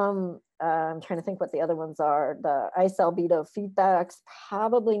 I'm trying to think what the other ones are. The ice albedo feedbacks,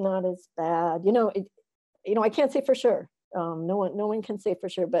 probably not as bad. I can't say for sure. No one can say for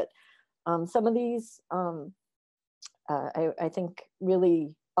sure, but some of these, I think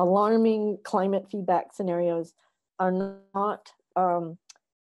really alarming climate feedback scenarios are not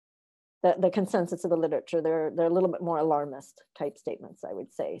the consensus of the literature. They're a little bit more alarmist type statements, I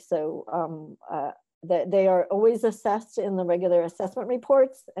would say. So they are always assessed in the regular assessment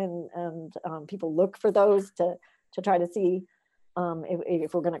reports, and people look for those to try to see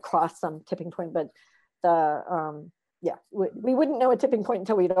if we're going to cross some tipping point. But yeah, we wouldn't know a tipping point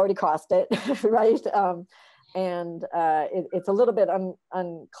until we'd already crossed it, right? It's a little bit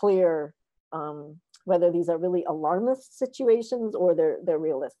unclear whether these are really alarmist situations or they're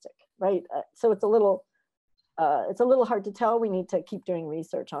realistic, right? So it's a little hard to tell. We need to keep doing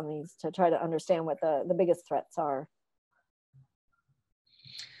research on these to try to understand what the biggest threats are.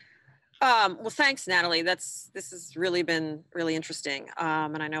 Well, thanks, Natalie. This has really been really interesting,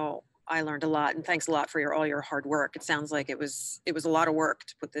 and I know I learned a lot. And thanks a lot for all your hard work. It sounds like it was a lot of work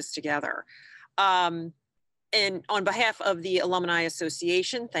to put this together. And on behalf of the Alumni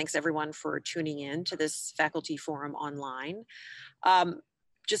Association, thanks everyone for tuning in to this faculty forum online.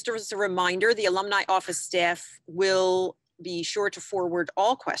 Just as a reminder, the Alumni Office staff will be sure to forward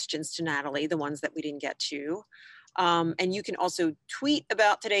all questions to Natalie, the ones that we didn't get to. And you can also tweet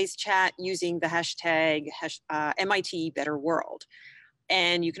about today's chat using the hashtag MIT Better World.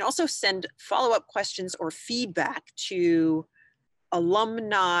 And you can also send follow-up questions or feedback to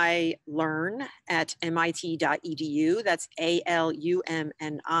alumnilearn@mit.edu. That's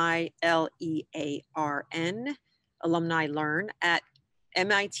ALUMNILEARN,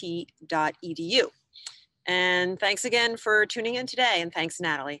 alumnilearn@mit.edu. And thanks again for tuning in today. And thanks,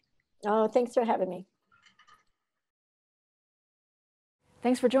 Natalie. Oh, thanks for having me.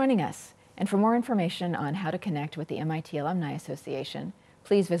 Thanks for joining us. And for more information on how to connect with the MIT Alumni Association,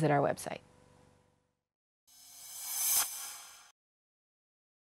 please visit our website.